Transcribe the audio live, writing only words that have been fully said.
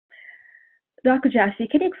Dr. Jaffe,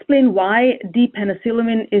 can you explain why D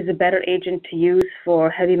Penicillamine is a better agent to use for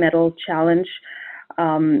heavy metal challenge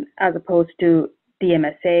as opposed to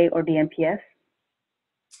DMSA or DMPS?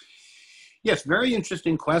 Yes, very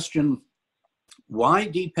interesting question. Why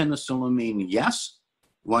D Penicillamine? Yes.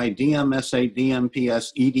 Why DMSA,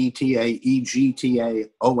 DMPS, EDTA, EGTA,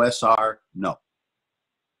 OSR? No.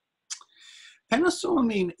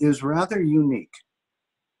 Penicillamine is rather unique.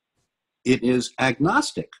 It is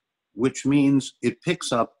agnostic, which means it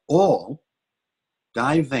picks up all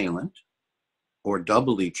divalent or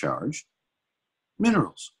doubly charged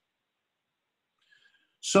minerals.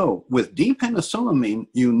 So with D Penicillamine,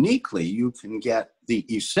 uniquely, you can get the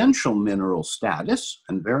essential mineral status,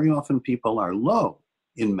 and very often people are low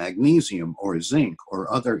in magnesium or zinc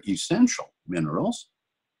or other essential minerals.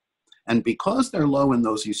 And because they're low in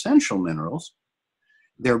those essential minerals,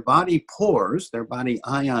 their body pores, their body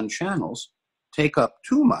ion channels, take up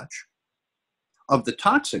too much of the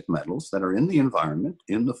toxic metals that are in the environment,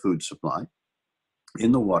 in the food supply,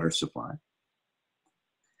 in the water supply.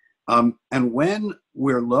 And when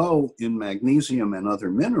we're low in magnesium and other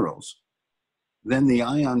minerals, then the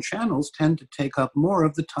ion channels tend to take up more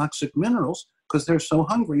of the toxic minerals because they're so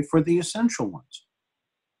hungry for the essential ones.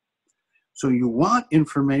 So you want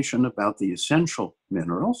information about the essential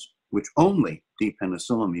minerals, which only D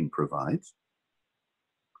Penicillamine provides.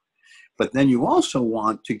 But then you also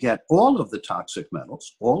want to get all of the toxic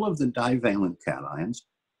metals, all of the divalent cations,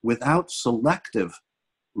 without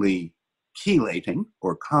selectively chelating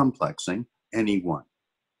or complexing any one.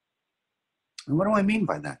 And what do I mean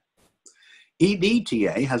by that?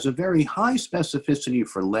 EDTA has a very high specificity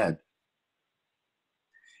for lead.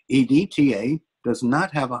 EDTA does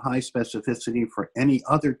not have a high specificity for any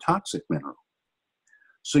other toxic mineral.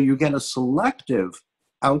 So you get a selective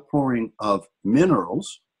outpouring of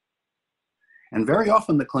minerals, and very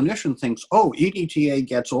often the clinician thinks, oh, EDTA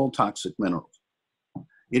gets all toxic minerals.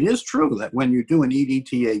 It is true that when you do an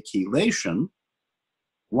EDTA chelation,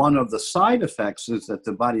 one of the side effects is that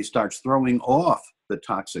the body starts throwing off the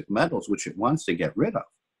toxic metals, which it wants to get rid of.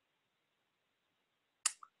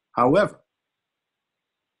 However,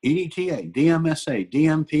 EDTA, DMSA,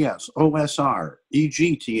 DMPS, OSR,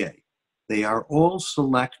 EGTA, they are all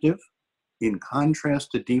selective in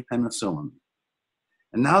contrast to D Penicillamine.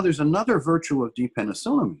 And now there's another virtue of D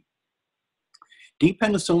Penicillamine. D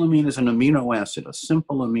Penicillamine is an amino acid, a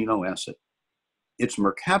simple amino acid. It's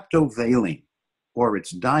mercaptovaline, or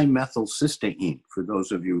it's dimethylcysteine, for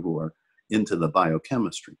those of you who are into the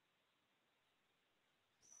biochemistry.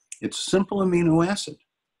 It's a simple amino acid.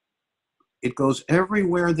 It goes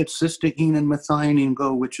everywhere that cysteine and methionine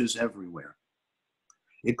go, which is everywhere.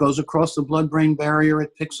 It goes across the blood-brain barrier.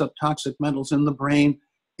 It picks up toxic metals in the brain.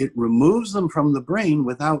 It removes them from the brain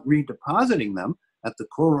without redepositing them at the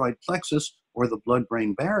choroid plexus or the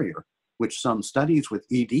blood-brain barrier, which some studies with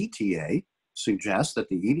EDTA suggest that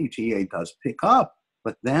the EDTA does pick up,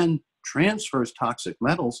 but then transfers toxic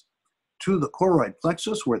metals to the choroid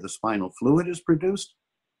plexus where the spinal fluid is produced,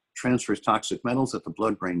 transfers toxic metals at the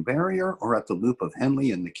blood-brain barrier or at the loop of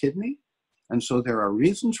Henle in the kidney. And so there are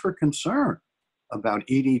reasons for concern about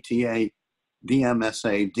EDTA,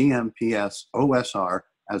 DMSA, DMPS, OSR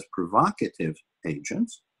as provocative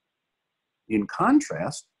agents. In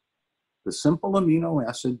contrast, the simple amino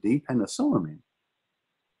acid D Penicillamine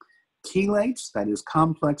chelates, that is,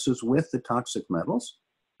 complexes with the toxic metals,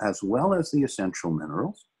 as well as the essential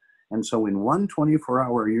minerals. And so in one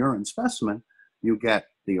 24-hour urine specimen, you get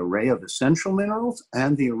the array of essential minerals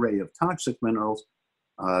and the array of toxic minerals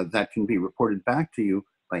that can be reported back to you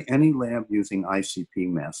by any lab using ICP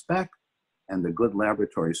mass spec. And the good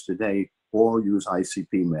laboratories today all use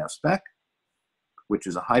ICP mass spec, which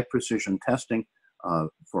is a high precision testing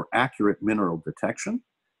for accurate mineral detection.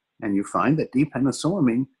 And you find that D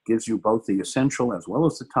Penicillamine gives you both the essential as well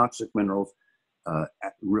as the toxic minerals,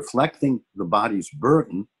 reflecting the body's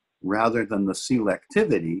burden rather than the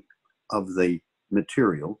selectivity of the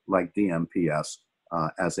material like DMPS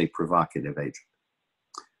as a provocative agent.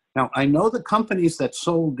 Now, I know the companies that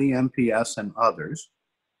sold DMPS and others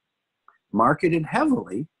marketed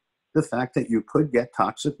heavily the fact that you could get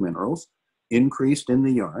toxic minerals increased in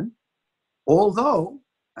the urine, although,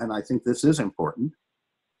 and I think this is important,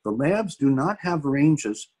 the labs do not have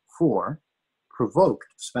ranges for provoked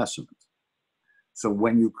specimens. So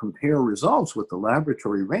when you compare results with the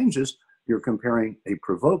laboratory ranges, you're comparing a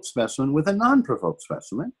provoked specimen with a non-provoked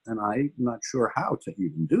specimen, and I'm not sure how to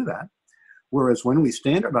even do that. Whereas when we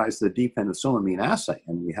standardize the D Penicillamine assay,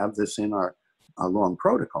 and we have this in our long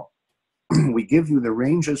protocol, we give you the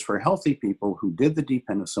ranges for healthy people who did the D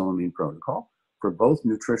Penicillamine protocol for both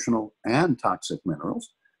nutritional and toxic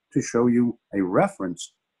minerals. to show you a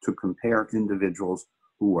reference to compare individuals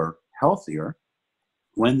who were healthier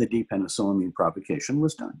when the D penicillamine provocation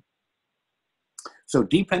was done. So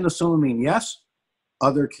D penicillamine, yes.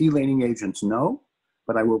 Other chelating agents, no.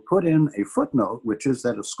 But I will put in a footnote, which is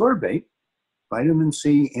that ascorbate, vitamin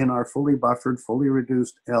C in our fully buffered, fully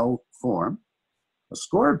reduced L form,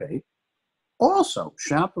 ascorbate also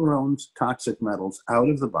chaperones toxic metals out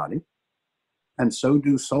of the body, and so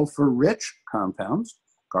do sulfur-rich compounds,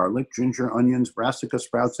 garlic, ginger, onions, brassica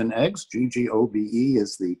sprouts, and eggs. GGOBE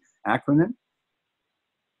is the acronym.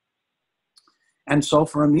 And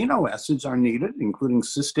sulfur amino acids are needed, including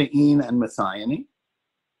cysteine and methionine,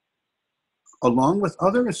 along with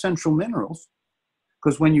other essential minerals,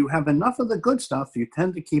 because when you have enough of the good stuff, you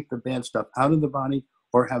tend to keep the bad stuff out of the body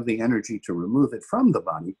or have the energy to remove it from the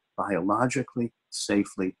body biologically,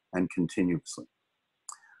 safely, and continuously.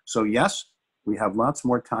 So yes, we have lots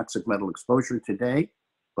more toxic metal exposure today,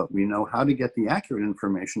 but we know how to get the accurate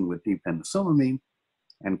information with D penicillamine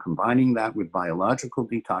and combining that with biological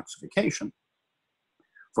detoxification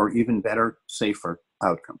for even better, safer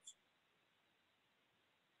outcomes.